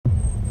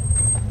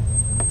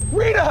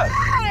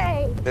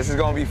This is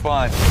gonna be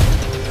fun.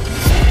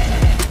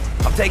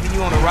 I'm taking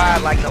you on a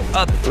ride like no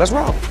other. Let's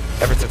roll.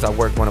 Ever since I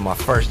worked one of my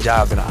first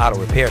jobs in an auto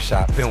repair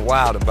shop, been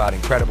wild about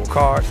incredible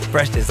cars,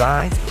 fresh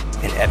designs,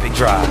 and epic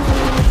drive.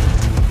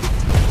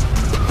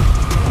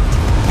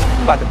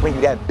 I'm about to bring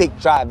you that big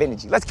drive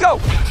energy. Let's go!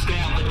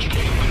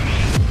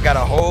 Got a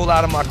whole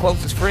lot of my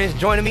closest friends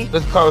joining me.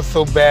 This car was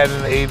so bad in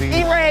the 80s.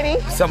 Hey,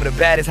 Randy. Some of the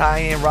baddest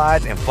high-end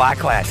rides and fly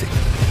classics.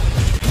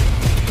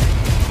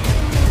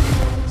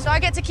 So I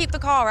get to keep the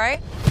car, right?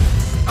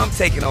 I'm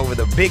taking over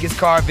the biggest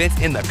car events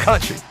in the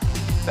country.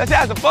 Let's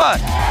have some fun.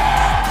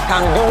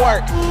 Time to do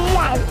work.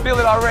 I feel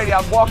it already.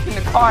 I've walked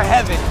into car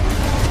heaven.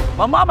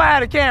 My mama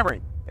had a Camry.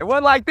 It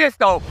wasn't like this,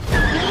 though.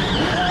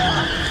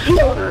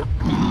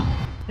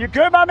 You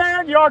good, my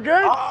man? You all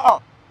good?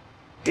 Oh,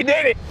 he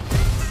did it.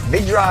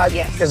 Big drive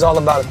is all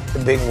about the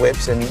big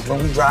whips, and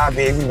when we drive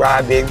big, we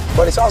ride big.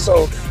 But it's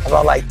also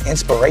about like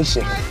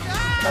inspiration.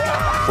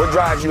 What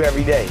drives you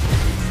every day?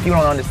 You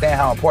don't understand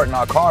how important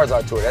our cars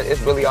are to it.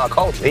 It's really our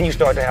culture. Then you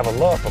start to have a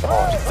love for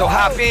cars. So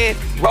hop in,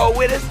 roll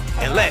with us,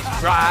 and let's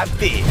drive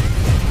big.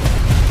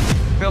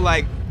 I feel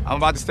like I'm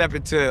about to step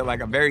into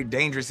like a very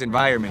dangerous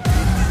environment.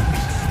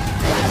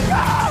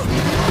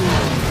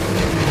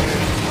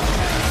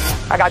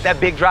 I got that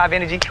big drive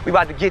energy. We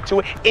about to get to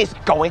it. It's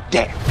going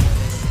down.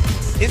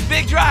 It's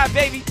big drive,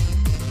 baby.